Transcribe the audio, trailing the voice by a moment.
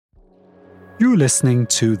You're listening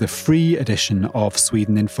to the free edition of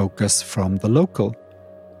Sweden in Focus from The Local.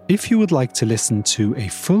 If you would like to listen to a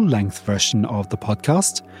full-length version of the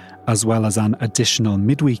podcast, as well as an additional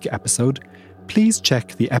midweek episode, please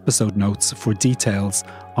check the episode notes for details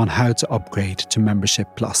on how to upgrade to Membership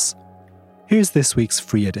Plus. Here's this week's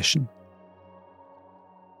free edition.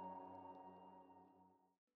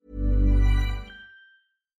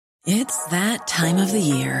 It's that time of the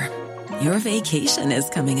year. Your vacation is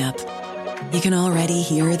coming up. You can already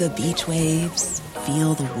hear the beach waves,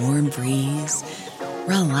 feel the warm breeze,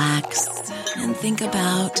 relax, and think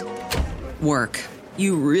about work.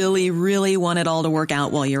 You really, really want it all to work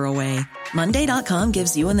out while you're away. Monday.com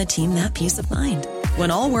gives you and the team that peace of mind. When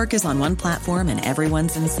all work is on one platform and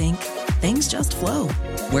everyone's in sync, things just flow.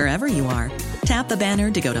 Wherever you are, tap the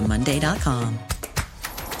banner to go to Monday.com.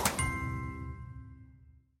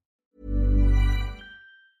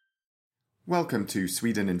 Welcome to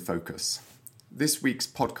Sweden in Focus. This week's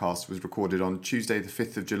podcast was recorded on Tuesday the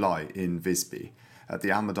 5th of July in Visby at the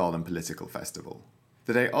Almedalen Political Festival.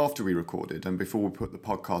 The day after we recorded and before we put the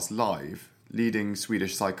podcast live, leading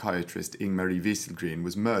Swedish psychiatrist Ing-Marie Wieselgren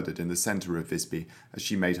was murdered in the centre of Visby as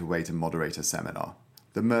she made her way to moderate a seminar.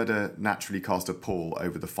 The murder naturally cast a pall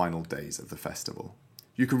over the final days of the festival.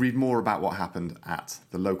 You can read more about what happened at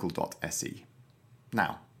thelocal.se.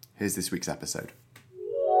 Now, here's this week's episode.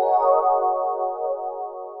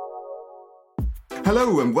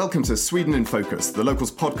 Hello and welcome to Sweden in Focus, the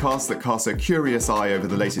Local's podcast that casts a curious eye over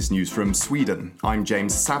the latest news from Sweden. I'm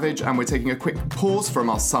James Savage and we're taking a quick pause from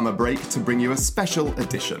our summer break to bring you a special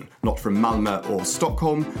edition, not from Malmö or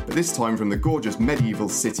Stockholm, but this time from the gorgeous medieval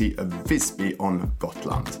city of Visby on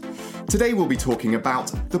Gotland. Today we'll be talking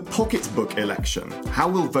about the pocketbook election. How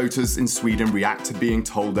will voters in Sweden react to being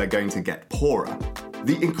told they're going to get poorer?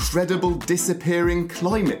 The incredible disappearing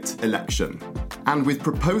climate election. And with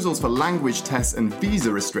proposals for language tests and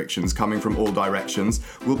visa restrictions coming from all directions,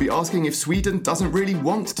 we'll be asking if Sweden doesn't really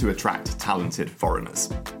want to attract talented foreigners.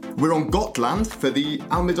 We're on Gotland for the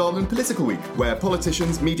Almedalen Political Week, where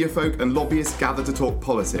politicians, media folk and lobbyists gather to talk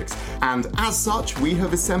politics. And as such, we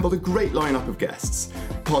have assembled a great lineup of guests.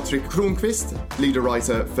 Patrik Kronqvist, leader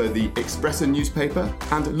writer for the Expressen newspaper,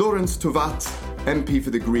 and Lorentz Tovatt, MP for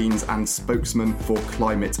the Greens and spokesman for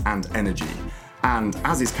climate and energy. And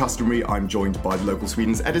as is customary, I'm joined by the Local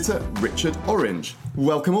Sweden's editor, Richard Orange.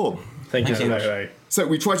 Welcome all. Thank you so much. So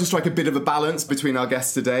we try to strike a bit of a balance between our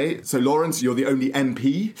guests today. So Lawrence, you're the only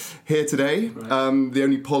MP here today, right. The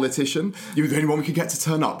only politician. You were the only one we could get to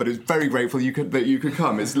turn up, but it's very grateful that you could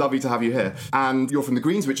come. It's lovely to have you here. And you're from the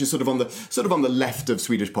Greens, which is sort of on the left of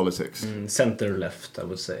Swedish politics. Centre left, I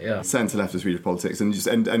would say. Yeah. Centre left of Swedish politics,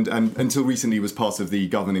 and until recently was part of the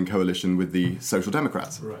governing coalition with the Social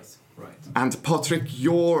Democrats. Right. And Patrik,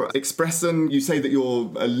 your Expressen, you say that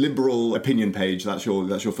you're a liberal opinion page. That's your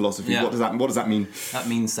philosophy. Yeah. What does that mean? That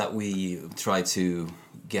means that we try to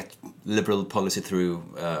get liberal policy through,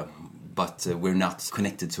 but we're not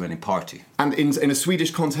connected to any party. And in a Swedish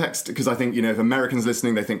context, because I think, if Americans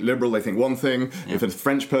listening, they think liberal, they think one thing. Yeah. If a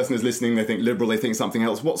French person is listening, they think liberal, they think something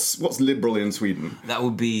else. What's liberal in Sweden? That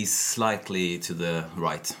would be slightly to the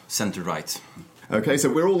right, centre-right. Okay,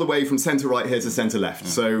 so we're all the way from centre-right here to centre-left,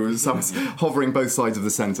 so someone's hovering both sides of the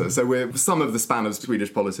centre. So we're some of the span of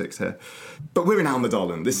Swedish politics here. But we're in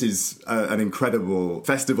Almedalen. This is an incredible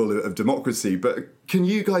festival of democracy. But can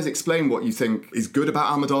you guys explain what you think is good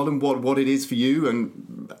about Almedalen, what it is for you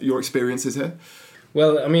and your experiences here?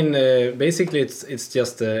 Well, I mean, basically it's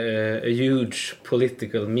just a huge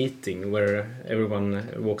political meeting where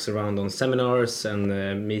everyone walks around on seminars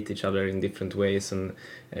and meet each other in different ways and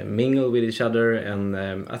mingle with each other, and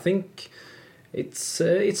I think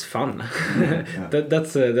it's fun. Yeah.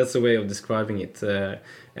 That's a way of describing it.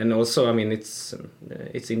 And also, I mean, it's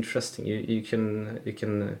interesting. You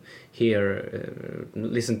can hear,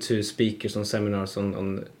 listen to speakers on seminars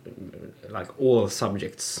on like all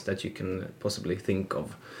subjects that you can possibly think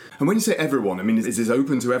of. And when you say everyone, I mean, is this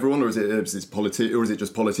open to everyone, or is it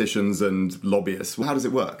just politicians and lobbyists? How does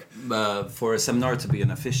it work? For a seminar to be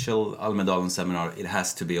an official Almedalen seminar, it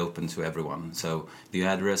has to be open to everyone. So the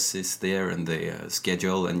address is there and the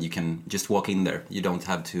schedule, and you can just walk in there. You don't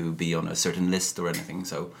have to be on a certain list or anything.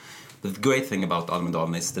 So the great thing about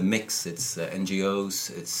Almedalen is the mix. It's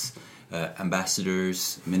NGOs, it's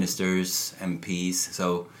ambassadors, ministers, MPs.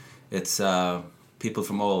 So it's people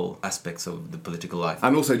from all aspects of the political life.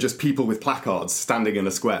 And also just people with placards standing in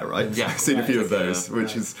a square, right? Yeah. I've seen a few of those,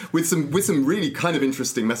 which is with some really kind of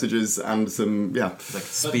interesting messages and some, yeah. Like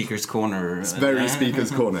Speaker's Corner. It's very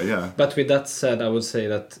Speaker's Corner, yeah. But with that said, I would say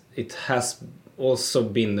that it has also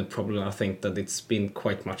been the problem, I think, that it's been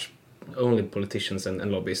quite much only politicians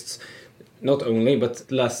and lobbyists. not only,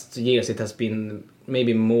 but last years it has been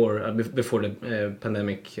maybe more before the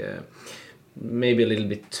pandemic. Maybe a little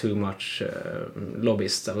bit too much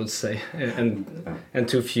lobbyists, I would say, and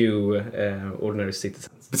too few ordinary citizens.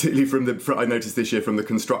 Particularly I noticed this year from the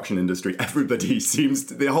construction industry,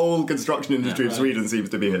 the whole construction industry of Sweden seems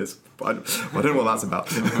to be his. I don't know what that's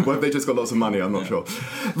about. Well, they just got lots of money, I'm not sure.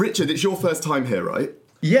 Richard, it's your first time here, right?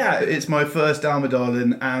 Yeah, it's my first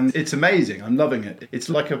Almedalen, and it's amazing. I'm loving it. It's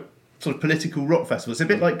like a sort of political rock festival. It's a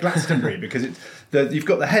bit like Glastonbury because you've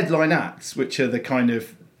got the headline acts, which are the kind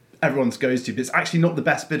of everyone goes to, but it's actually not the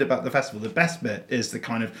best bit about the festival. The best bit is the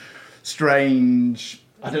kind of strange,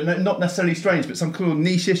 I don't know, not necessarily strange, but some cool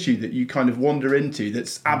niche issue that you kind of wander into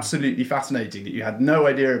that's absolutely fascinating, that you had no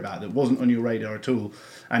idea about, that wasn't on your radar at all.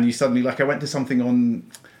 And you suddenly, like I went to something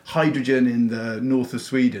on hydrogen in the north of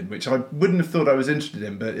Sweden, which I wouldn't have thought I was interested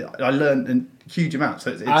in, but I learned a huge amount.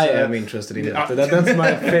 So I am interested in that. That's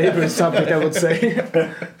my favourite subject, I would say.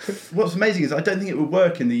 What's amazing is I don't think it would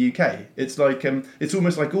work in the UK. It's like it's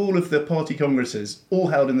almost like all of the party congresses all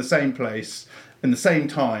held in the same place, in the same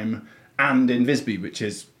time, and in Visby, which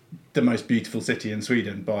is the most beautiful city in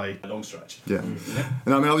Sweden by a long stretch. Yeah.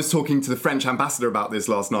 And I was talking to the French ambassador about this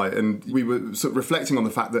last night, and we were sort of reflecting on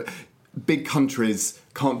the fact that big countries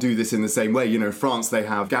can't do this in the same way. You know, France, they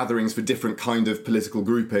have gatherings for different kind of political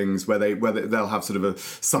groupings where they'll have sort of a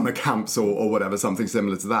summer camps or whatever, something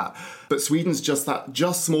similar to that. But Sweden's just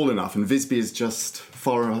small enough, and Visby is just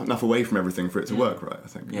far enough away from everything for it to work, right, I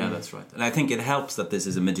think. Yeah, that's right. And I think it helps that this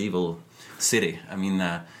is a medieval city. I mean,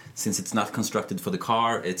 since it's not constructed for the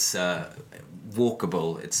car, it's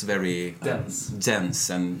walkable, it's very dense,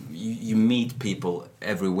 and you meet people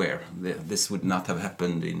everywhere. This would not have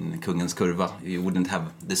happened in Kungens Kurva. You wouldn't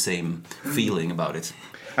have the same feeling about it.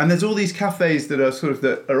 And there's all these cafes that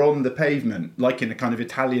are on the pavement, like in a kind of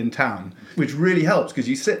Italian town, which really helps because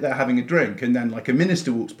you sit there having a drink, and then like a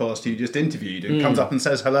minister walks past who you just interviewed and comes up and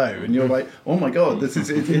says hello, and you're like, oh my god,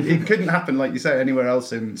 it couldn't happen, like you say, anywhere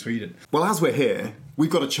else in Sweden. Well, as we're here, we've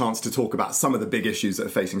got a chance to talk about some of the big issues that are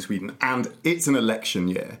facing Sweden, and it's an election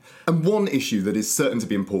year. And one issue that is certain to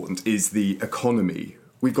be important is the economy.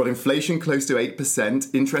 We've got inflation close to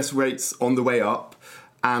 8%, interest rates on the way up,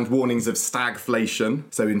 and warnings of stagflation,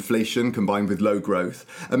 so inflation combined with low growth.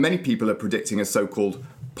 And many people are predicting a so-called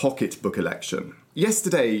pocketbook election.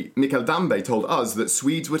 Yesterday, Mikael Damberg told us that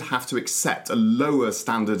Swedes would have to accept a lower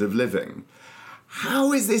standard of living.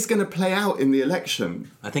 How is this going to play out in the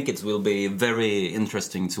election? I think it will be very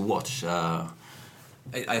interesting to watch.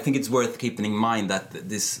 I think it's worth keeping in mind that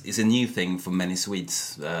this is a new thing for many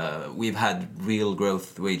Swedes. We've had real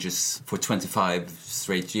growth wages for 25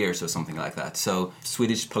 straight years or something like that. So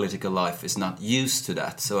Swedish political life is not used to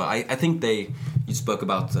that. So I think you spoke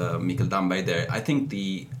about Mikael Damberg there. I think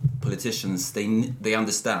the politicians, they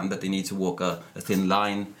understand that they need to walk a thin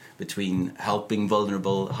line between helping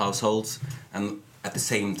vulnerable households and at the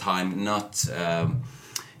same time not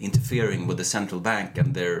interfering with the central bank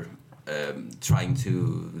and their trying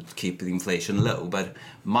to keep the inflation low. But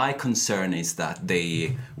my concern is that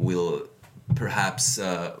they will perhaps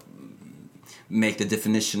make the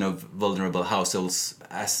definition of vulnerable households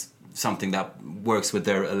as something that works with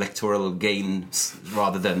their electoral gains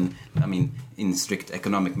rather than, in strict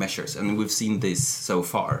economic measures. And we've seen this so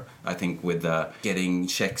far, I think, with getting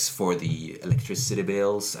checks for the electricity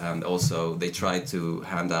bills, and also they tried to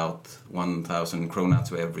hand out 1,000 krona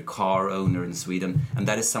to every car owner in Sweden, and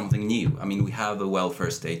that is something new. I mean, we have a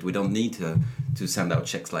welfare state. We don't need to send out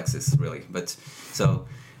checks like this, really. But so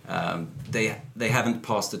they haven't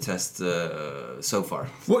passed the test so far.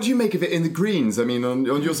 What do you make of it in the Greens? I mean,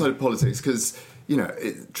 on your side of politics, because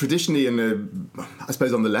traditionally, I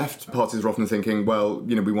suppose on the left, parties are often thinking, well,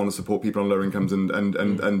 we want to support people on lower incomes,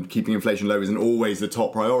 and keeping inflation low isn't always the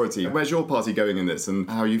top priority. Where's your party going in this, and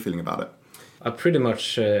how are you feeling about it? I pretty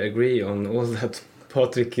much agree on all that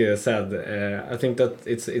Patrick said. I think that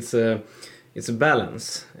it's a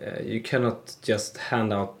balance. You cannot just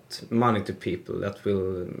hand out money to people. That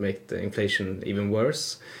will make the inflation even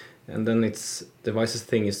worse. And then the wisest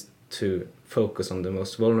thing is to focus on the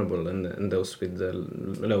most vulnerable and those with the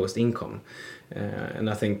lowest income. And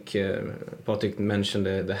I think Patrick mentioned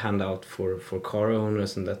the handout for car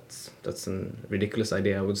owners, and that's a ridiculous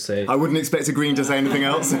idea, I would say. I wouldn't expect a Green to say anything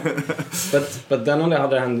else. but then on the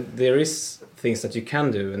other hand, there is things that you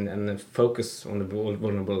can do and focus on the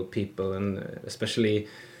vulnerable people, and especially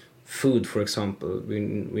food, for example.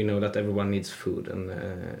 We know that everyone needs food,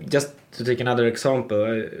 and just to take another example,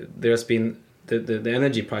 there has been the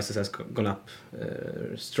energy prices has gone up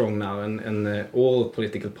strong now, and all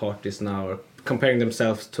political parties now are comparing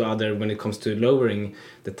themselves to other when it comes to lowering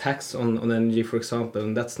the tax on energy, for example,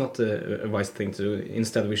 and that's not a wise thing to do.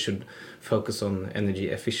 Instead, we should focus on energy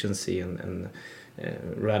efficiency and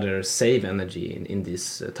rather save energy in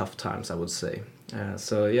these tough times, I would say.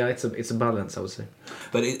 So yeah, it's a balance, I would say.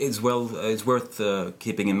 But it's worth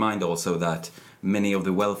keeping in mind also that many of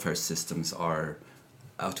the welfare systems are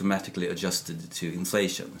automatically adjusted to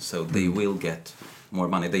inflation, so they will get more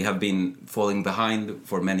money. They have been falling behind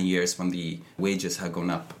for many years when the wages have gone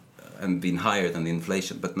up and been higher than the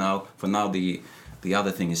inflation. But now the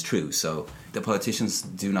other thing is true. So the politicians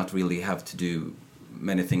do not really have to do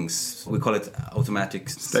many things. We call it automatic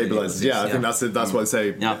stabilizers. Yeah, I think that's what I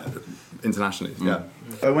say internationally. Yeah.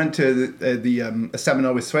 I went to a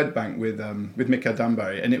seminar with Swedbank with Mikael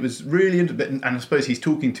Damberg, and it was really interesting. And I suppose he's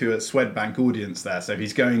talking to a Swedbank audience there, so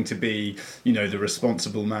he's going to be, the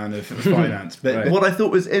responsible man of finance. But right. What I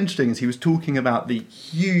thought was interesting is he was talking about the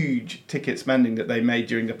huge ticket spending that they made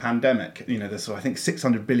during the pandemic. There's I think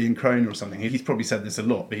 600 billion kroner or something. He's probably said this a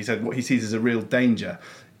lot, but he said what he sees as a real danger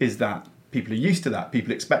is that people are used to that.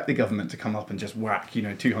 People expect the government to come up and just whack,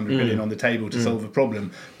 200 billion on the table to solve a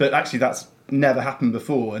problem. But actually that's never happened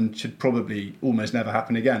before and should probably almost never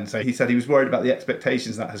happen again. So he said he was worried about the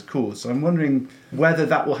expectations that has caused. So I'm wondering whether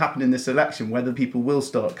that will happen in this election, whether people will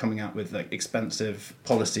start coming out with expensive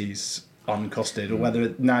policies uncosted, or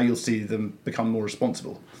whether now you'll see them become more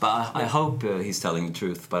responsible. But I hope he's telling the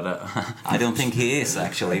truth, but I don't think he is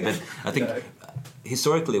actually. But I think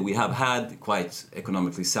historically we have had quite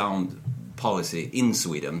economically sound policy in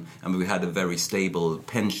Sweden, and we had a very stable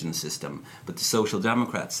pension system. But the Social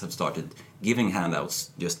Democrats have started giving handouts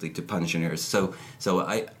just to pensioners. So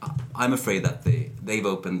I'm afraid that they've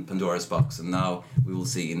opened Pandora's box, and now we will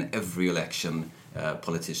see in every election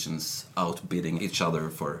politicians outbidding each other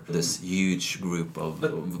for this huge group of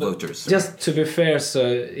voters. Just to be fair, so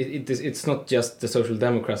it's not just the Social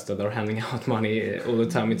Democrats that are handing out money all the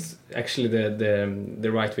time. It's actually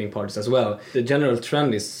the right-wing parties as well. The general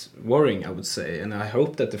trend is worrying, I would say, and I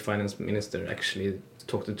hope that the finance minister actually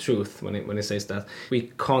talk the truth when he says that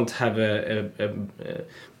we can't have a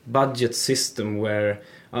budget system where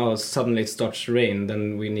suddenly it starts to rain,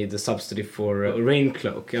 then we need a subsidy for a rain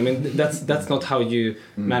cloak. I mean, that's not how you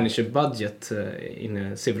manage a budget in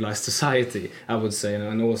a civilized society, I would say.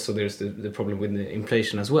 And also there's the problem with the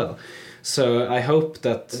inflation as well. So I hope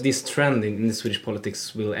that this trend in the Swedish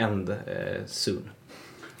politics will end soon.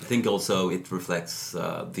 I think also it reflects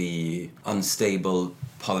the unstable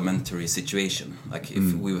parliamentary situation. Like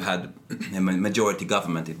if we had a majority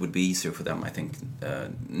government, it would be easier for them, I think,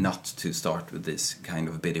 not to start with this kind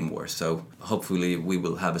of bidding war. So hopefully we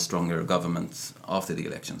will have a stronger government after the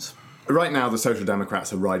elections. Right now, the Social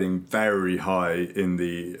Democrats are riding very high in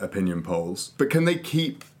the opinion polls. But can they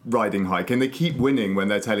keep riding high? Can they keep winning when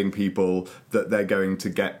they're telling people that they're going to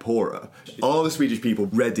get poorer? Are the Swedish people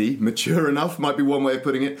ready, mature enough, might be one way of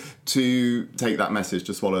putting it, to take that message,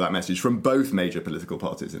 to swallow that message from both major political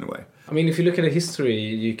parties in a way? I mean, if you look at the history,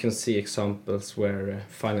 you can see examples where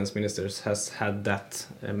finance ministers has had that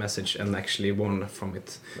message and actually won from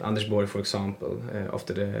it. Anders Borg, for example,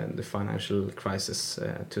 after the financial crisis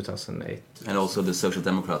 2008. And also the Social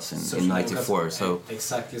Democrats in 94. So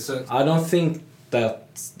exactly. So I don't think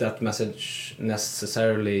that message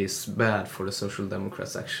necessarily is bad for the Social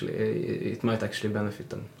Democrats. Actually, it might actually benefit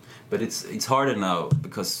them. But it's harder now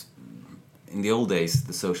because in the old days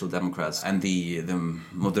the Social Democrats and the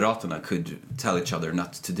Moderaterna could tell each other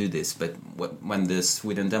not to do this. But when the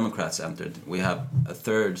Sweden Democrats entered, we have a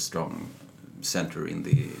third strong center in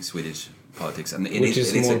the Swedish politics, and which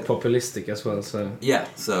is more populistic as well. So yeah,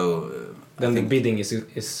 so then the bidding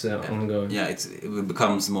is ongoing. Yeah, it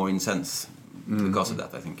becomes more intense. Because of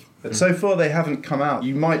that, I think. But so far they haven't come out.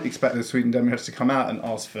 You might expect the Sweden Democrats to come out and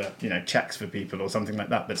ask for, checks for people or something like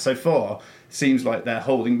that. But so far, it seems like they're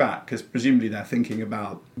holding back because presumably they're thinking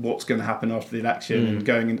about what's going to happen after the election and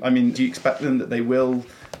going in. I mean, do you expect them that they will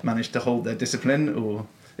manage to hold their discipline, or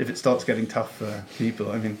if it starts getting tough for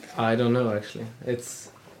people? I mean, I don't know actually.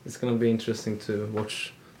 It's going to be interesting to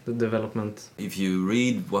watch the development. If you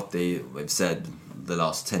read what they've said the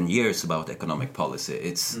last 10 years about economic policy,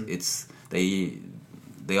 it's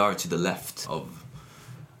they are to the left of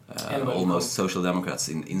almost Social Democrats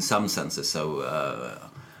in some senses. So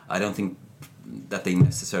I don't think that they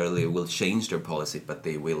necessarily will change their policy, but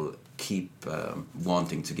they will keep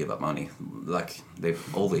wanting to give up money like they've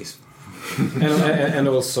always. and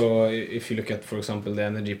also, if you look at, for example, the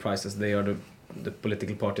energy prices, they are the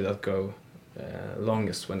political party that go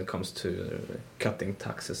longest when it comes to cutting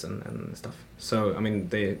taxes and stuff. So, I mean,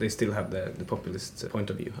 they still have the populist point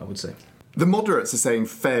of view, I would say. The moderates are saying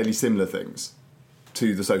fairly similar things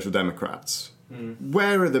to the Social Democrats.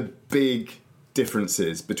 Where are the big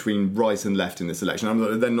differences between right and left in this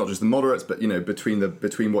election? Then not just the moderates, but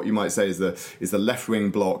between what you might say is the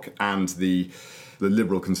left-wing bloc and the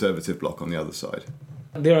liberal conservative bloc on the other side.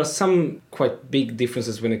 There are some quite big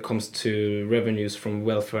differences when it comes to revenues from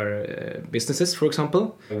welfare businesses, for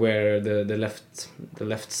example, where the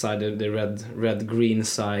left side, the red-green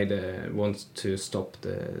side, wants to stop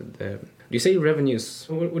the do you say revenues?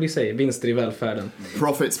 What do you say? Vinster i välfärden.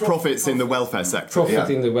 Profits in the welfare sector. Profit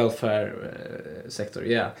in the welfare sector,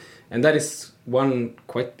 yeah. And that is one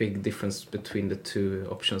quite big difference between the two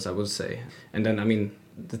options, I would say. And then, I mean,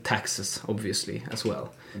 the taxes, obviously, as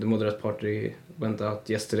well. The Moderate Party went out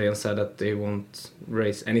yesterday and said that they won't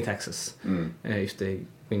raise any taxes if they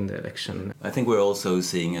win the election. I think we're also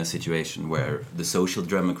seeing a situation where the Social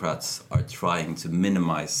Democrats are trying to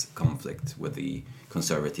minimize conflict with the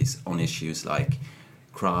Conservatives on issues like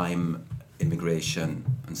crime, immigration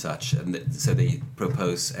and such. And so they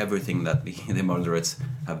propose everything that the moderates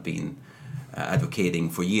have been advocating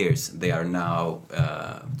for years. They are now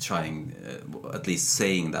trying, at least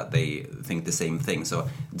saying that they think the same thing. So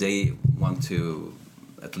they want to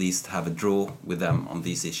at least have a draw with them on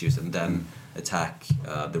these issues and then attack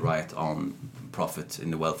the right on profit in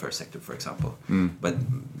the welfare sector, for example. But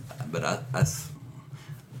as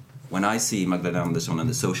when I see Magdalena Andersson and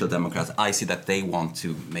the Social Democrats, I see that they want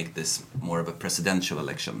to make this more of a presidential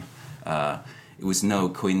election. It was no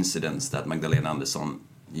coincidence that Magdalena Andersson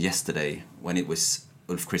yesterday, when it was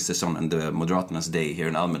Ulf Kristersson and the Moderaternas day here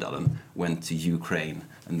in Almedalen, went to Ukraine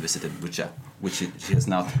and visited Bucha, which she has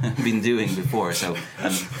not been doing before. So,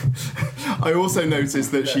 I also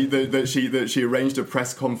noticed that she arranged a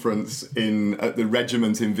press conference at the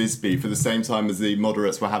regiment in Visby for the same time as the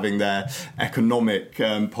moderates were having their economic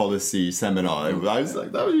policy seminar. I was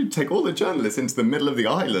like, you take all the journalists into the middle of the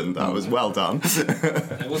island. That was well done.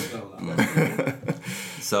 It was well done.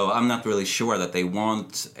 So I'm not really sure that they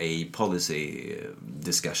want a policy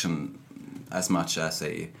discussion as much as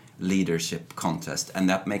a leadership contest, and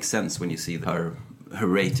that makes sense when you see her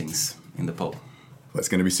ratings in the poll. Well, it's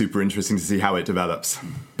going to be super interesting to see how it develops.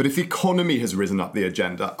 But if the economy has risen up the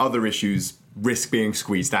agenda, other issues risk being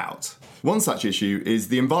squeezed out. One such issue is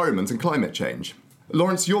the environment and climate change.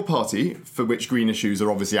 Lawrence, your party, for which green issues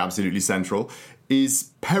are obviously absolutely central,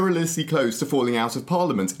 is perilously close to falling out of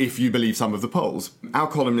Parliament, if you believe some of the polls. Our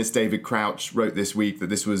columnist David Crouch wrote this week that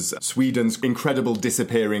this was Sweden's incredible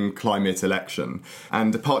disappearing climate election.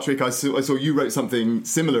 And Patrick, I saw you wrote something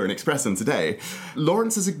similar in Expressen today.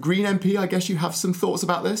 Lawrence, as a Green MP, I guess you have some thoughts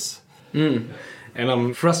about this? And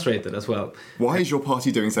I'm frustrated as well. Why is your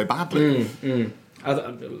party doing so badly?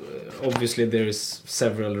 Obviously there is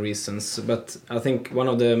several reasons, but I think one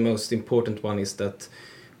of the most important one is that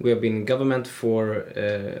we have been in government for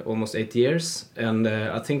almost 8 years, and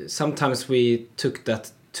I think sometimes we took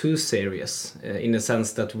that too serious in the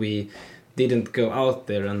sense that we didn't go out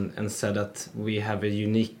there and said that we have a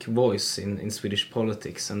unique voice in Swedish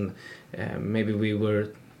politics, and maybe we were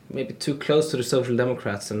too close to the Social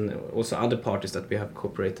Democrats and also other parties that we have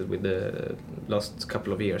cooperated with the last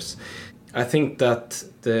couple of years. I think that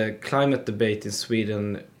the climate debate in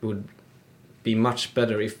Sweden would be much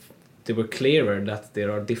better if they were clearer that there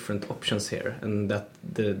are different options here and that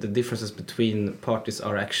the differences between parties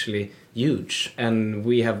are actually huge. And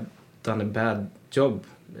we have done a bad job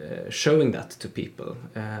showing that to people.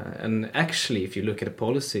 And actually, if you look at the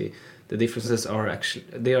policy, the differences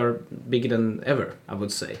are bigger than ever, I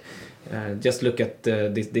would say. Just look at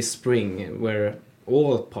this spring, where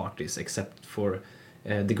all parties except for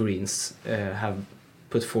the Greens have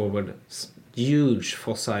put forward huge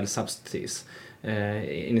fossil subsidies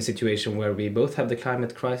in a situation where we both have the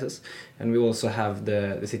climate crisis and we also have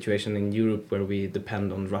the situation in Europe where we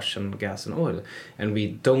depend on Russian gas and oil, and we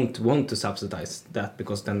don't want to subsidize that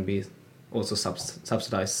because then we also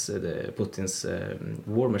subsidize Putin's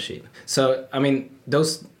war machine. So, I mean,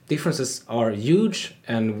 those differences are huge,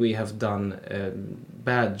 and we have done a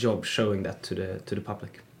bad job showing that to the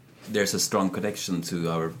public. There's a strong connection to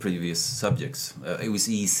our previous subjects. It was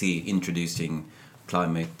easy introducing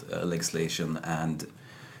climate legislation and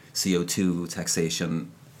CO2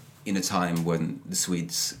 taxation in a time when the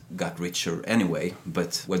Swedes got richer anyway.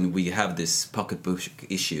 But when we have these pocketbook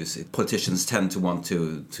issues, politicians tend to want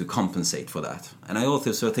to compensate for that. And I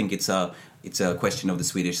also think it's a question of the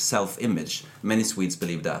Swedish self-image. Many Swedes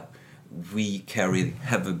believe that we carry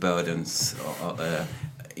heavy burdens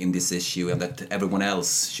in this issue and that everyone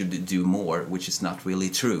else should do more, which is not really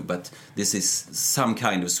true. But this is some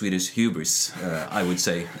kind of Swedish hubris, I would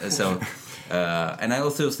say. And I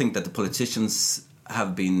also think that the politicians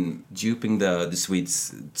have been duping the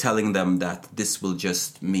Swedes, telling them that this will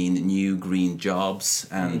just mean new green jobs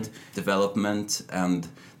and development, and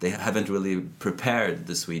they haven't really prepared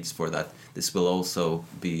the Swedes for that. This will also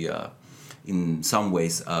be, in some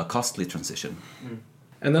ways, a costly transition.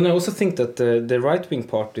 And then I also think that the right-wing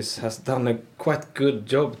parties has done a quite good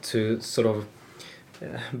job to sort of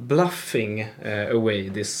bluffing away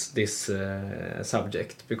this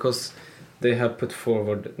subject, because they have put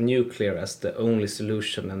forward nuclear as the only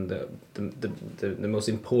solution and the most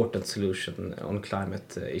important solution on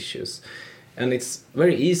climate issues. And it's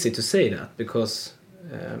very easy to say that, because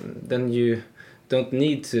then you don't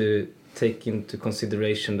need to take into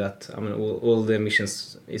consideration that all the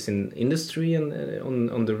emissions is in industry and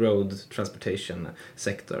on the road transportation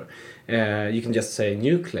sector. You can just say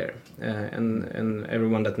nuclear, and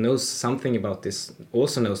everyone that knows something about this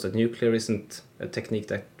also knows that nuclear isn't a technique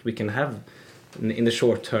that we can have in the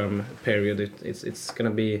short-term period. It's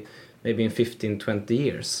going to be maybe in 15-20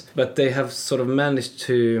 years. But they have sort of managed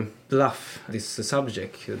to bluff this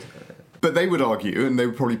subject. But they would argue, and they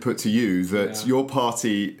would probably put to you, that your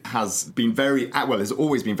party has been has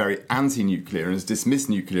always been very anti-nuclear and has dismissed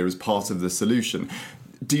nuclear as part of the solution.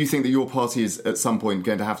 Do you think that your party is at some point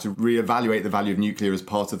going to have to reevaluate the value of nuclear as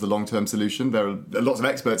part of the long-term solution? There are lots of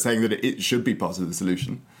experts saying that it should be part of the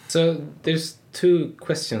solution. So there's two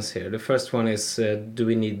questions here. The first one is, do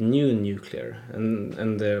we need new nuclear?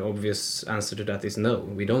 And the obvious answer to that is no,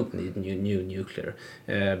 we don't need new nuclear,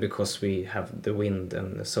 because we have the wind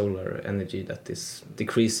and the solar energy that is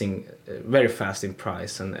decreasing very fast in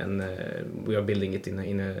price, and we are building it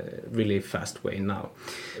in a really fast way now.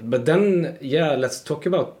 But then, let's talk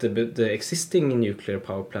about the existing nuclear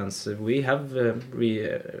power plants. We have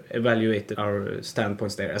re-evaluated our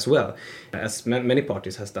standpoints there as well, as many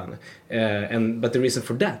parties has done. But the reason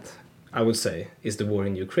for that, I would say, is the war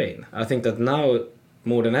in Ukraine. I think that now,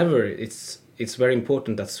 more than ever, it's very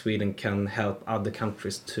important that Sweden can help other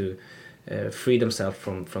countries to free themselves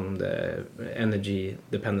from the energy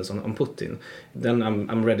dependence on Putin. Then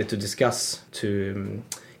I'm ready to discuss to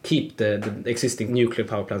keep the existing nuclear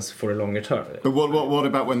power plants for a longer term. But what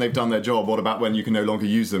about when they've done their job? What about when you can no longer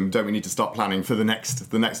use them? Don't we need to start planning for the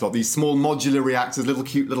next lot? These small modular reactors,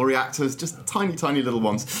 cute little reactors, just tiny little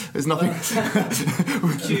ones. There's nothing.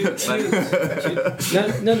 Cute.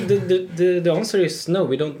 No, the answer is no.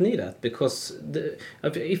 We don't need that, because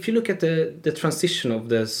if you look at the transition of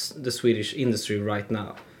the Swedish industry right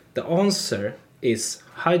now, the answer is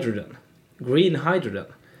hydrogen, green hydrogen.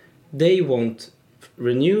 They want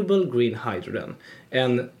renewable green hydrogen,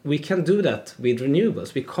 and we can do that with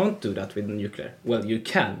renewables. We can't do that with nuclear. Well, you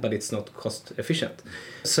can, but it's not cost efficient.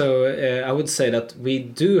 So I would say that we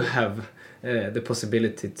do have the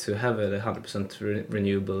possibility to have a 100%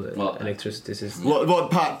 renewable electricity system. What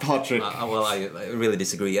Patrick? I really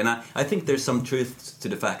disagree, and I think there's some truth to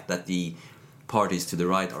the fact that the parties to the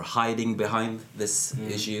right are hiding behind this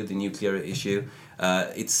issue, the nuclear issue.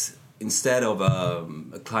 It's instead of a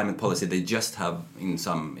climate policy, they just have, in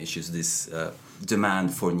some issues, this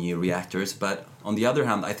demand for new reactors. But on the other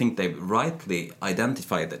hand, I think they've rightly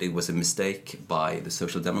identified that it was a mistake by the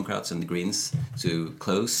Social Democrats and the Greens to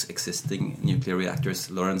close existing nuclear reactors.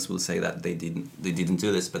 Lawrence will say that they didn't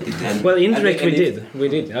do this, but they did. Well, indirectly we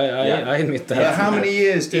did. I admit that. Yeah, how many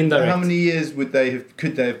years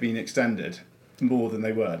could they have been extended? More than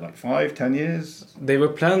they were, like 5-10 years? They were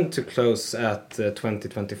planned to close at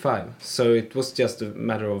 2025, so it was just a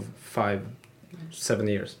matter of 5-7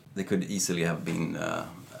 years. They could easily have been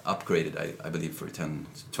upgraded, I believe, for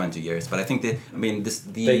 10-20 years. But I think the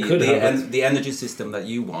energy system that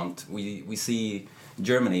you want, we see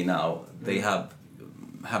Germany now, they have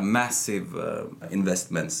massive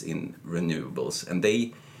investments in renewables, and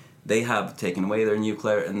they have taken away their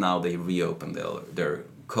nuclear, and now they reopen their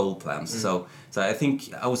coal plants. So I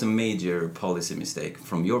think that was a major policy mistake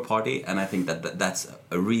from your party, and I think that's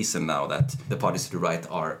a reason now that the parties to the right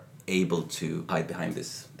are able to hide behind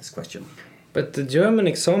this question. But the German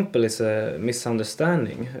example is a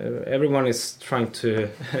misunderstanding. Everyone is trying to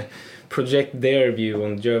project their view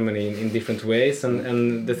on Germany in different ways,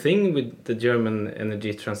 and the thing with the German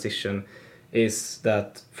energy transition is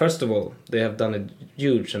that, first of all, they have done a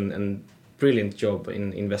huge and brilliant job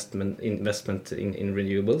in investment in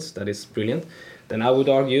renewables. That is brilliant. Then I would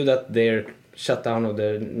argue that their shutdown of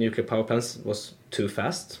the nuclear power plants was too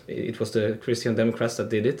fast. It was the Christian Democrats that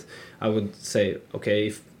did it. I would say, okay,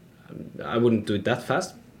 if I wouldn't do it that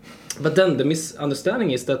fast. But then the misunderstanding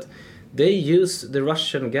is that they use the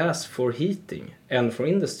Russian gas for heating and for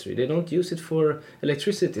industry. They don't use it for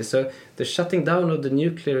electricity. So the shutting down of the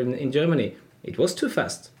nuclear in Germany, it was too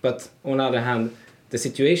fast. But on the other hand, the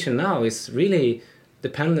situation now is really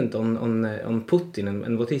dependent on Putin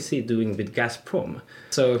and what is he doing with Gazprom.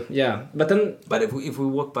 So yeah, but if we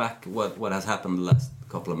walk back, what has happened the last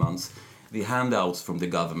couple of months, the handouts from the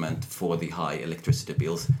government for the high electricity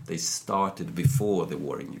bills, they started before the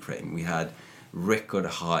war in Ukraine. We had record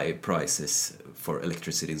high prices for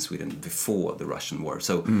electricity in Sweden before the Russian war.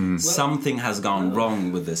 So something has gone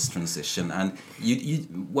wrong with this transition. And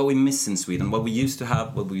what we miss in Sweden, what we used to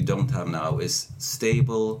have, what we don't have now, is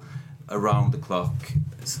stable, around-the-clock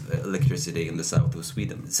electricity in the south of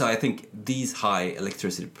Sweden. So I think these high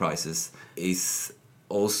electricity prices is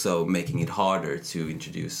also making it harder to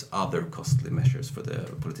introduce other costly measures for the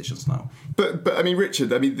politicians now. But I mean,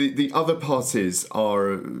 Richard, I mean, the other parties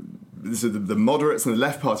are... So the moderates and the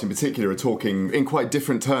left party in particular are talking in quite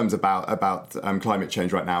different terms about climate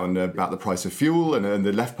change right now and about the price of fuel, and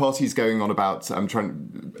the left party is going on about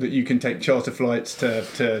trying that you can take charter flights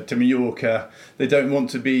to Mallorca. They don't want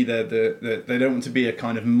to be they don't want to be a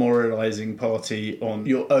kind of moralising party on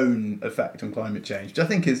your own effect on climate change, which I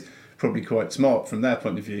think is probably quite smart from their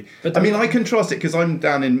point of view. But I mean, I contrast it because I'm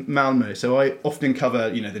down in Malmö, so I often cover,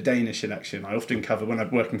 the Danish election. I often cover when I'm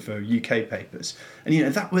working for UK papers,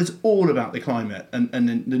 and that was all about the climate, and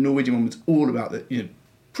the Norwegian one was all about the,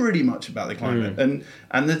 pretty much about the climate, and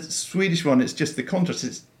the Swedish one, it's just the contrast.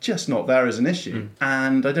 It's just not there as an issue,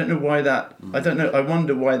 and I don't know why that. I don't know. I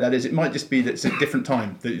wonder why that is. It might just be that it's a different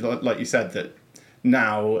time. That, like you said, that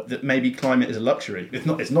now that maybe climate is a luxury.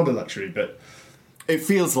 It's not a luxury, but. It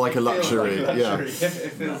feels like a luxury. Yeah. It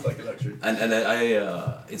feels like a luxury. And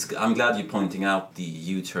I'm glad you're pointing out the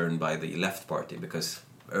U-turn by the left party, because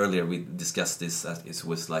earlier we discussed this as it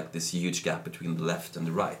was like this huge gap between the left and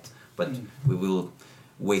the right. But we will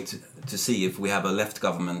wait to see if we have a left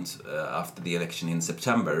government after the election in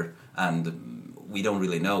September, and we don't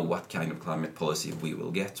really know what kind of climate policy we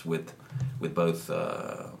will get with both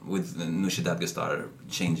with Nooshi Dadgostar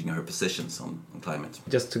changing her positions on climate.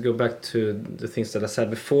 Just to go back to the things that I said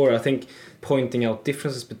before, I think pointing out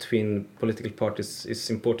differences between political parties is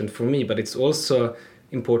important for me, but it's also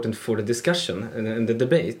important for the discussion and the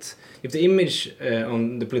debate. If the image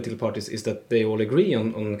on the political parties is that they all agree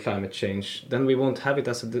on climate change, then we won't have it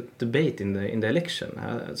as a debate in the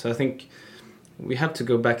election. So I think we have to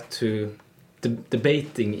go back to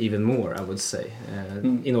debating even more, I would say,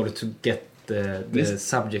 in order to get the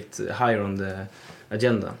subject higher on the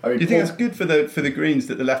agenda. Do you think that's good for the Greens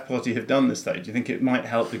that the left party have done this, though? Do you think it might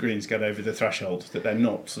help the Greens get over the threshold, that they're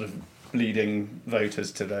not sort of bleeding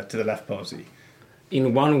voters to the left party?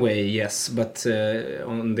 In one way, yes, but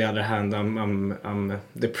on the other hand, I'm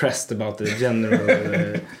depressed about the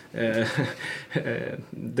general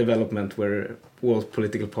development where all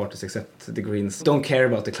political parties except the Greens don't care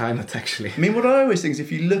about the climate, actually. I mean, what I always think is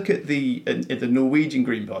if you look at the Norwegian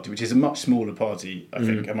Green Party, which is a much smaller party, I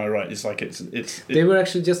think, am I right? It's like it's they were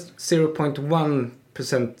actually just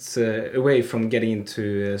 0.1% away from getting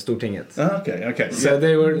into Stortinget. Okay. So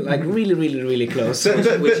they were like really close. But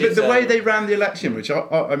the way they ran the election, which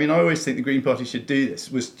I mean, I always think the Green Party should do this,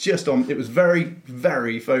 was just on. It was very,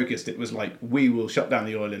 very focused. It was like, we will shut down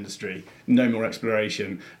the oil industry, no more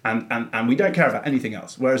exploration, and we don't care about anything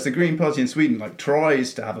else. Whereas the Green Party in Sweden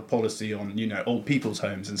tries to have a policy on old people's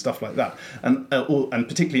homes and stuff like that, and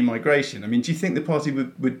particularly migration. I mean, do you think the party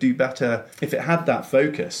would do better if it had that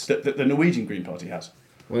focus that the Norwegian Green Party has?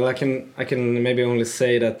 Well, I can maybe only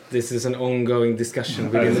say that this is an ongoing discussion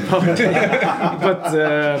within the party,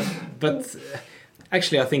 but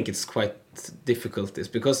actually I think it's quite difficult,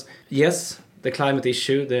 because yes, the climate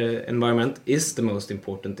issue, the environment, is the most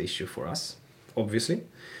important issue for us, obviously.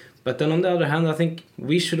 But then on the other hand, I think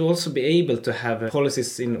we should also be able to have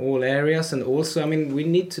policies in all areas, and also, I mean, we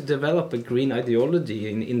need to develop a green ideology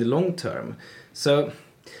in the long term. So.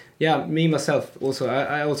 Yeah, me myself also.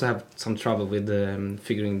 I also have some trouble with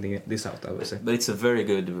figuring this out, I would say. But it's a very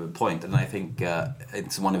good point, and I think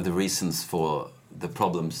it's one of the reasons for the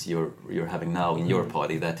problems you're having now in your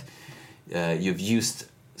party, that you've used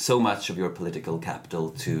so much of your political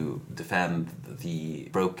capital to defend the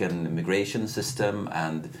broken immigration system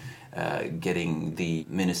and getting the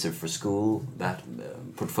Minister for School, that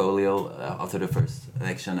portfolio after the first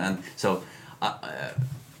election, and so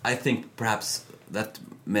I think perhaps that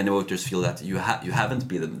many voters feel that you haven't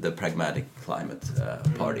been the pragmatic climate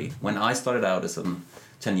party. When I started out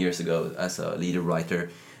 10 years ago as a leader writer,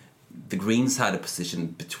 the Greens had a position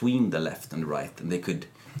between the left and the right, and they could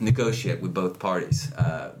negotiate with both parties.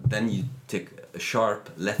 Then you took a sharp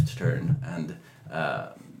left turn, and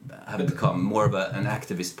have become more of an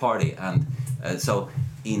activist party, and so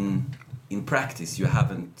in practice you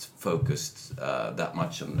haven't focused that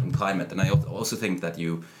much on climate. And I also think that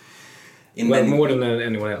you, more than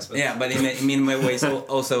anyone else. Yeah, but in many ways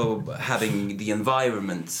also having the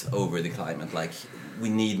environment over the climate. Like, we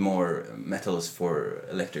need more metals for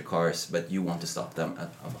electric cars, but you want to stop them.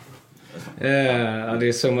 Yeah,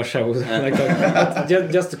 there's so much I would like to.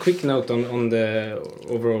 Just a quick note on the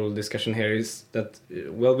overall discussion here is that,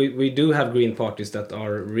 well, we do have green parties that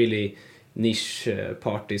are really niche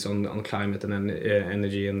parties on climate and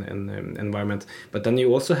energy and environment. But then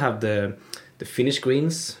you also have the Finnish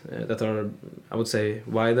Greens that are, I would say,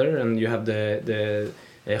 wider, and you have the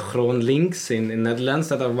GroenLinks in Netherlands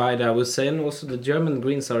that are wider, I would say, and also the German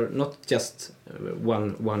Greens are not just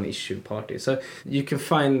one issue party. So you can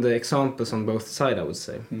find the examples on both sides, I would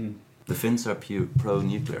say. The Finns are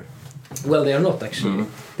pro-nuclear. Well, they are not actually.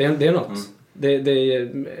 They are not. They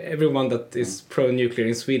everyone that is pro-nuclear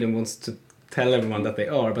in Sweden wants to tell everyone that they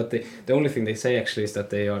are, but the only thing they say actually is that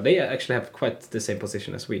they actually have quite the same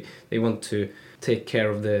position as we. They want to take care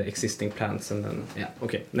of the existing plants, and then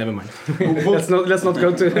never mind. let's not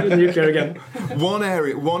go to nuclear again. One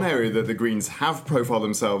area that the Greens have profiled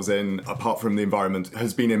themselves in, apart from the environment,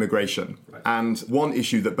 has been immigration. Right. And one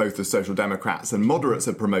issue that both the Social Democrats and moderates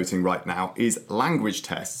are promoting right now is language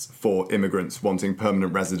tests for immigrants wanting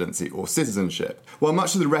permanent residency or citizenship. While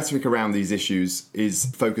much of the rhetoric around these issues is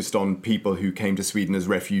focused on people who came to Sweden as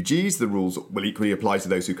refugees, the rules will equally apply to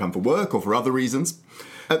those who come for work or for other reasons.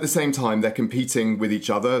 At the same time, they're competing with each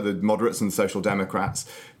other, the moderates and the Social Democrats,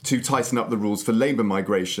 to tighten up the rules for labour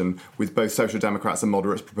migration, with both Social Democrats and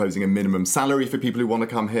moderates proposing a minimum salary for people who want to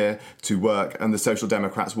come here to work, and the Social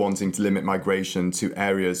Democrats wanting to limit migration to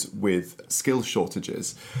areas with skill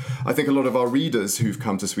shortages. I think a lot of our readers who've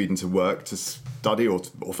come to Sweden to work, to study or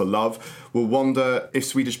for love, will wonder if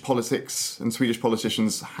Swedish politics and Swedish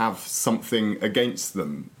politicians have something against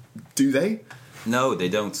them. Do they? No, they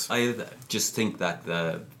don't. I just think that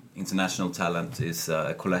the international talent is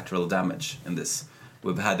collateral damage in this.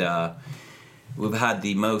 We've had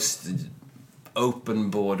the most open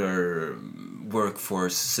border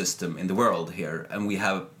workforce system in the world here, and we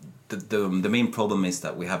have the main problem is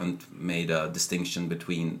that we haven't made a distinction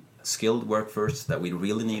between skilled workforce that we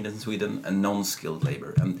really need in Sweden and non-skilled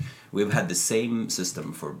labor. And we've had the same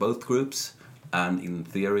system for both groups, and in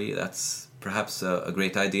theory that's perhaps a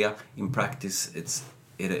great idea. In practice, it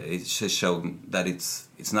has shown that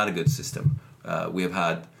it's not a good system. We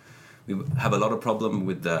have a lot of problem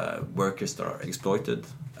with the workers that are exploited,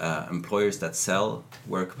 employers that sell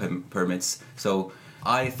work permits. So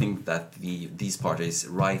I think that these parties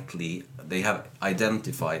they have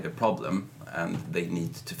identified a problem and they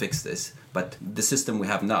need to fix this. But the system we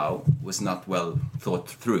have now was not well thought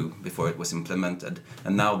through before it was implemented,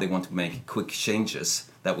 and now they want to make quick changes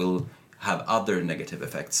that will have other negative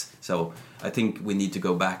effects. So I think we need to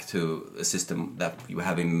go back to a system that you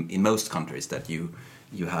have in most countries, that you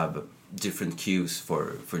have different queues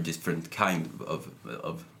for different kind of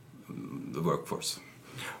the workforce.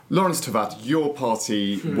 Lawrence Tovatt, your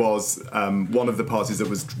party was one of the parties that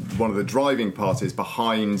was one of the driving parties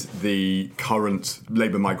behind the current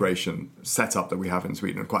labour migration setup that we have in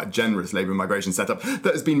Sweden, quite a generous labour migration setup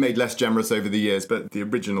that has been made less generous over the years, but the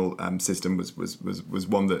original system was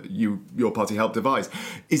one that your party helped devise.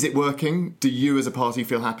 Is it working? Do you as a party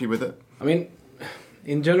feel happy with it? I mean,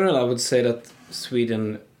 in general, I would say that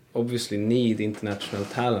Sweden obviously need international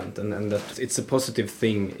talent, and that it's a positive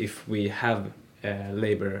thing if we have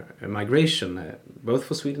labour migration, both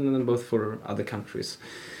for Sweden and both for other countries.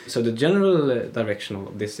 So the general direction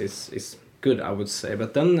of this is good, I would say.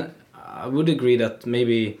 But then I would agree that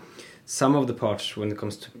maybe some of the parts, when it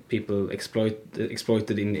comes to people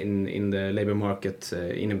exploited in the labour market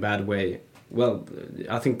in a bad way, well,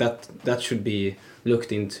 I think that should be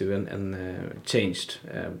looked into and changed.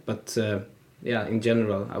 But in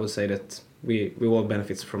general, I would say that we all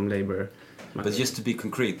benefit from labour. But just to be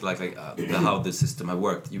concrete, like how the system has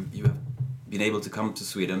worked, you have been able to come to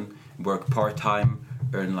Sweden, work part-time,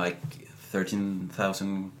 earn like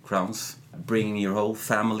 13,000 crowns, bringing your whole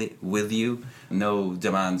family with you, no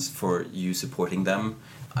demands for you supporting them.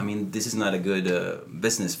 I mean, this is not a good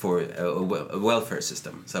business for a welfare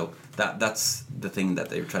system. So that's the thing that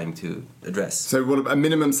they're trying to address. So what a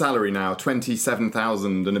minimum salary now,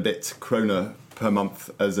 27,000 and a bit krona per month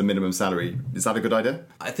as a minimum salary. Is that a good idea?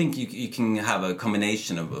 I think you can have a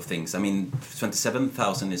combination of things. I mean,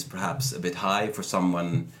 27,000 is perhaps a bit high for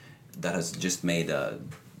someone that has just made a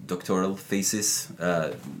doctoral thesis,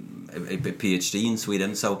 a PhD in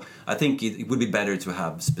Sweden. So I think it would be better to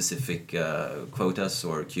have specific quotas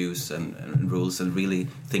or queues and rules and really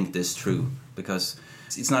think this through, because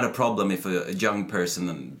it's not a problem if a young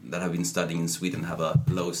person that have been studying in Sweden have a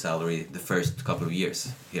low salary the first couple of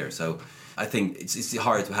years here. So I think it's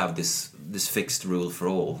hard to have this fixed rule for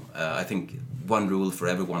all. I think one rule for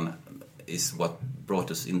everyone is what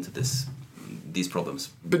brought us into these problems.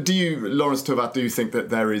 But do you, Lawrence Torvat, do you think that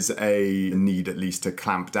there is a need at least to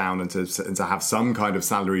clamp down and to have some kind of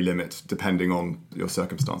salary limit depending on your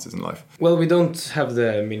circumstances in life? Well, we don't have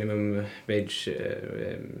the minimum wage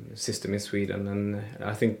system in Sweden, and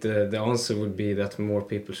I think the answer would be that more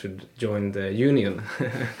people should join the union.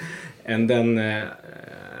 And then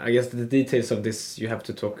I guess the details of this you have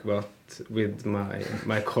to talk about with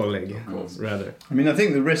my colleague, rather. I mean, I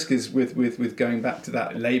think the risk is with going back to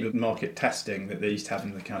that labour market testing that they used to have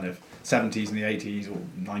in the kind of 70s and the 80s or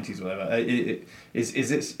 90s or whatever,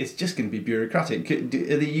 it's just going to be bureaucratic.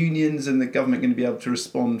 Are the unions and the government going to be able to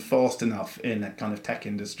respond fast enough in that kind of tech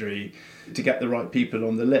industry to get the right people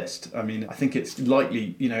on the list? I mean, I think it's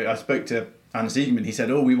likely, I spoke to Anders Egeman, he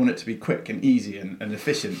said, we want it to be quick and easy and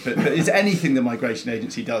efficient. But is anything the migration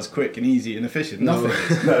agency does quick and easy and efficient? Nothing.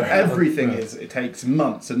 No, everything is. It takes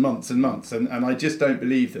months and months and months. And I just don't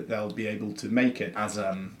believe that they'll be able to make it as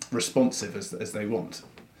responsive as they want.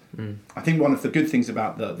 Mm. I think one of the good things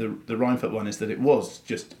about the Reinfeldt one is that it was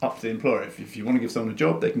just up to the employer. If you want to give someone a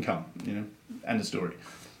job, they can come. End of story.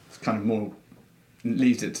 It's kind of more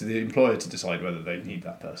leaves it to the employer to decide whether they need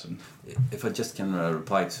that person. If I just can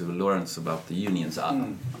reply to Lawrence about the unions,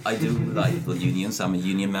 I do like the unions. I'm a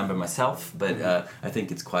union member myself, but I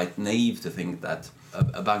think it's quite naive to think that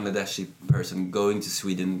a Bangladeshi person going to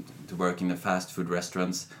Sweden to work in a fast food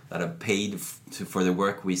restaurants that are paid for their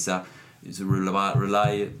work visa is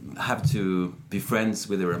have to be friends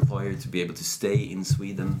with their employer to be able to stay in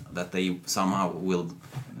Sweden, that they somehow will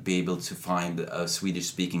be able to find a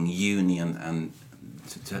Swedish-speaking union and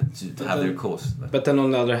to have their cause. But then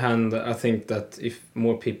on the other hand, I think that if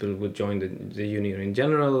more people would join the union in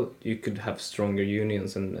general, you could have stronger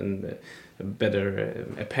unions and better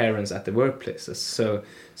appearance at the workplaces.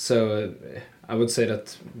 So I would say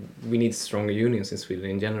that we need stronger unions in Sweden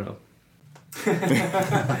in general.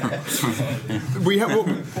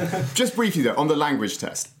 Just briefly though, on the language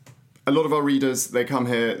test. A lot of our readers, they come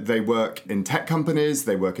here, they work in tech companies,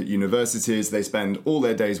 they work at universities, they spend all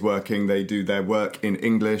their days working, they do their work in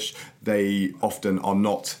English, they often are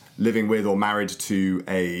not living with or married to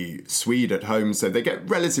a Swede at home, so they get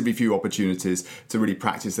relatively few opportunities to really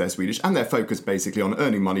practice their Swedish, and they're focused basically on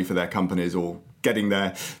earning money for their companies or getting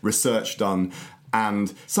their research done,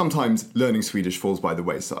 and sometimes learning Swedish falls by the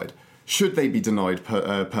wayside. Should they be denied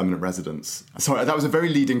permanent residence? Sorry, that was a very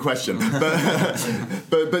leading question.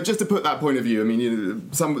 But just to put that point of view, I mean,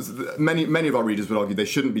 many of our readers would argue they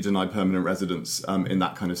shouldn't be denied permanent residence in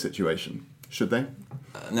that kind of situation. Should they?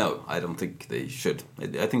 No, I don't think they should.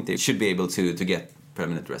 I think they should be able to get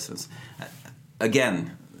permanent residence.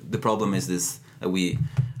 Again, the problem is this: we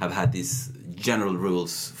have had these general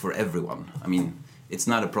rules for everyone. I mean, it's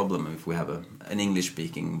not a problem if we have an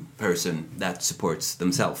English-speaking person that supports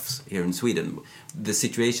themselves here in Sweden. The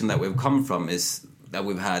situation that we've come from is that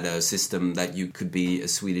we've had a system that you could be a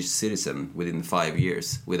Swedish citizen within 5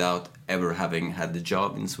 years without ever having had the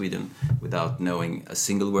job in Sweden, without knowing a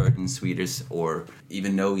single word in Swedish or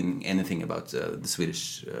even knowing anything about the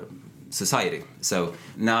Swedish society. So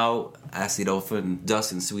now, as it often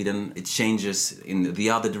does in Sweden, it changes in the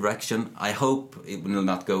other direction. I hope it will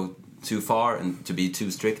not go too far and to be too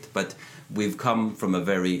strict, but we've come from a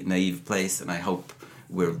very naive place, and I hope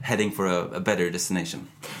we're heading for a better destination.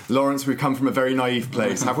 Lawrence, we've come from a very naive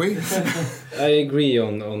place, have we? I agree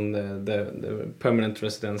on the permanent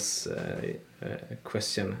residence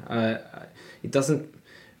question. It doesn't.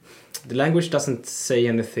 The language doesn't say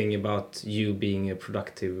anything about you being a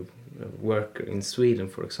productive worker in Sweden,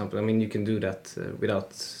 for example. I mean, you can do that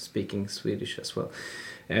without speaking Swedish as well.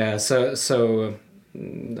 So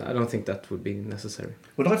I don't think that would be necessary.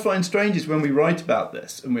 What I find strange is when we write about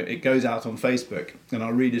this and it goes out on Facebook and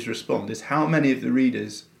our readers respond, is how many of the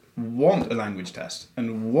readers want a language test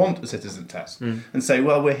and want a citizen test and say,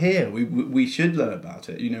 well, we're here, we should learn about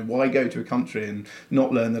it. Why go to a country and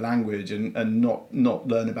not learn the language and not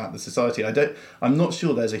learn about the society? I'm not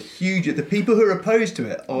sure there's a huge... The people who are opposed to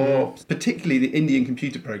it are particularly the Indian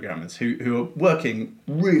computer programmers who are working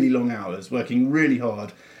really long hours, working really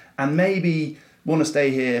hard, and maybe want to stay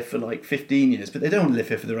here for like 15 years, but they don't want to live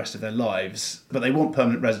here for the rest of their lives. But they want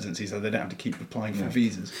permanent residency, so they don't have to keep applying for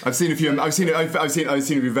visas. I've seen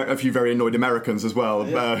a few very annoyed Americans as well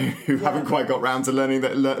who haven't quite got round to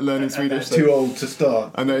learning Swedish. Too old to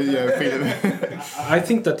start. And I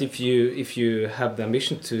think that if you have the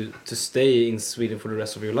ambition to stay in Sweden for the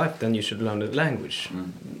rest of your life, then you should learn the language.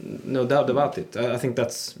 No doubt about it. I think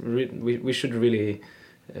that's we should really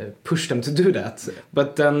push them to do that.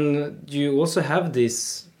 But then you also have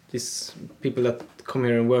these people that come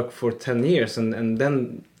here and work for 10 years and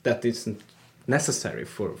then that isn't necessary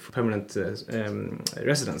for permanent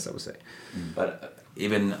residence, I would say. But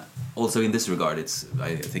even also in this regard,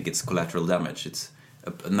 I think it's collateral damage. It's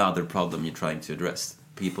another problem you're trying to address.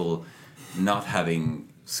 People not having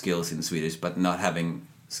skills in Swedish, but not having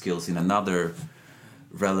skills in another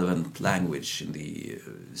relevant language in the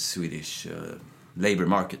Swedish labor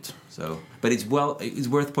market. So, but it's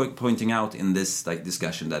worth pointing out in this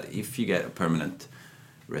discussion that if you get a permanent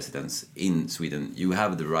residence in Sweden, you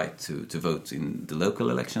have the right to vote in the local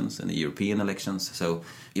elections and the European elections. So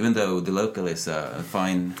even though the local is a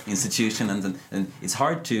fine institution and it's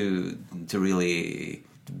hard to really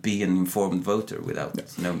be an informed voter without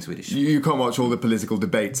knowing Swedish. You can't watch all the political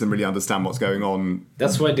debates and really understand what's going on.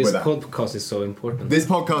 That's why this podcast is so important. This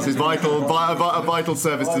podcast is vital, a vital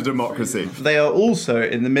service to democracy. They are also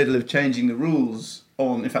in the middle of changing the rules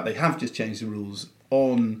on, in fact they have just changed the rules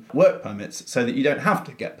on work permits so that you don't have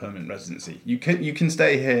to get permanent residency. You can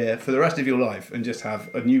stay here for the rest of your life and just have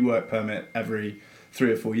a new work permit every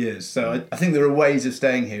 3 or 4 years. So I think there are ways of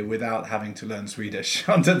staying here without having to learn Swedish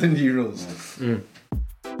under the new rules.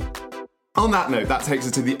 On that note, that takes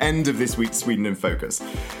us to the end of this week's Sweden in Focus.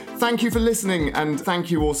 Thank you for listening, and thank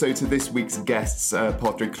you also to this week's guests,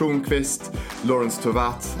 Patrik Kronqvist, Lawrence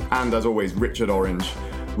Tovat, and as always, Richard Orange.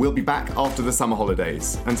 We'll be back after the summer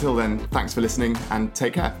holidays. Until then, thanks for listening and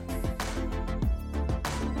take care.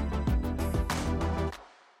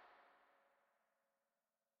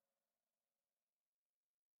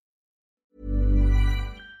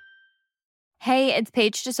 Hey, it's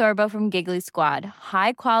Paige DeSorbo from Giggly Squad.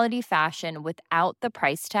 High quality fashion without the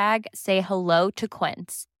price tag. Say hello to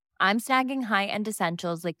Quince. I'm snagging high-end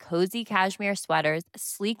essentials like cozy cashmere sweaters,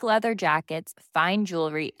 sleek leather jackets, fine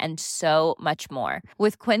jewelry, and so much more.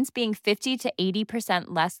 With Quince being 50 to 80%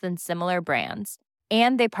 less than similar brands.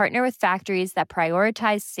 And they partner with factories that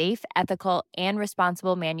prioritize safe, ethical, and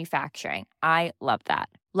responsible manufacturing. I love that.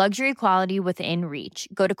 Luxury quality within reach.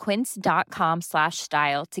 Go to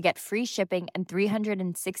quince.com/style to get free shipping and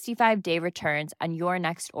 365-day returns on your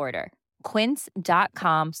next order.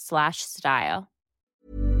 Quince.com/style.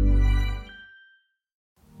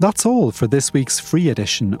 That's all for this week's free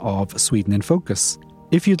edition of Sweden in Focus.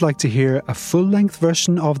 If you'd like to hear a full-length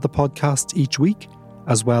version of the podcast each week,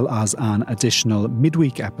 as well as an additional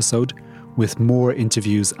midweek episode with more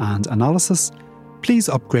interviews and analysis, please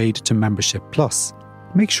upgrade to Membership Plus.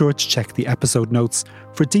 Make sure to check the episode notes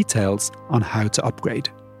for details on how to upgrade.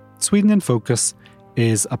 Sweden in Focus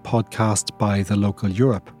is a podcast by The Local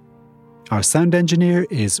Europe. Our sound engineer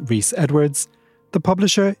is Rhys Edwards. The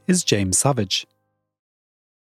publisher is James Savage.